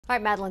All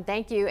right, Madeline,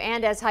 thank you.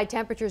 And as high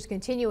temperatures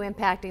continue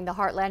impacting the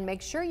heartland,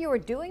 make sure you are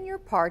doing your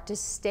part to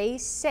stay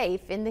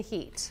safe in the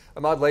heat.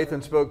 Ahmad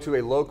Lathan spoke to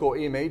a local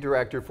EMA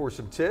director for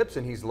some tips,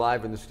 and he's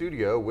live in the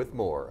studio with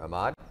more.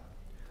 Ahmad?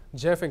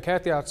 Jeff and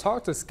Kathy, I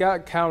talked to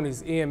Scott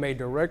County's EMA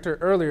director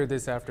earlier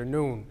this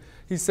afternoon.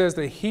 He says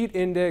the heat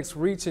index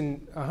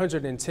reaching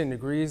 110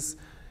 degrees,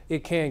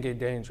 it can get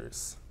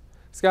dangerous.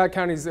 Scott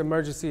County's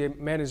Emergency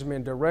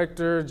Management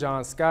Director,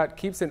 John Scott,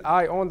 keeps an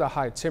eye on the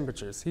high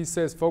temperatures. He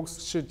says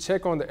folks should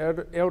check on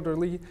the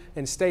elderly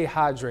and stay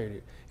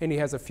hydrated. And he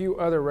has a few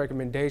other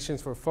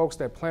recommendations for folks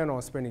that plan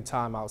on spending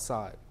time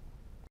outside.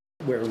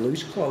 Wear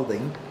loose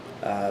clothing.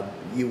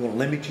 You want to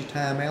limit your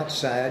time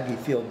outside. You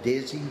feel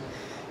dizzy.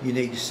 You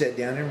need to sit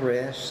down and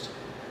rest.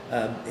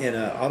 In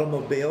an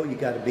automobile, you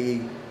got to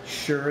be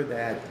sure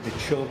that the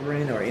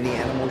children or any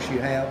animals you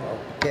have are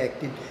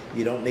protected.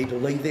 You don't need to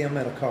leave them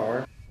in a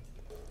car.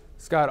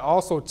 Scott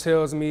also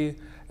tells me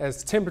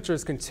as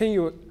temperatures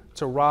continue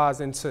to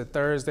rise into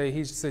Thursday,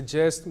 he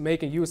suggests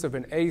making use of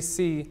an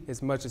AC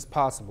as much as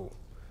possible.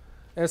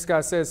 As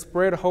Scott says,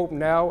 Spread Hope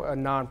Now, a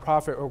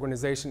nonprofit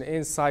organization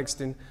in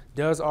Sikeston,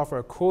 does offer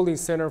a cooling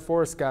center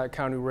for Scott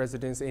County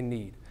residents in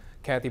need.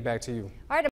 Kathy, back to you. All right.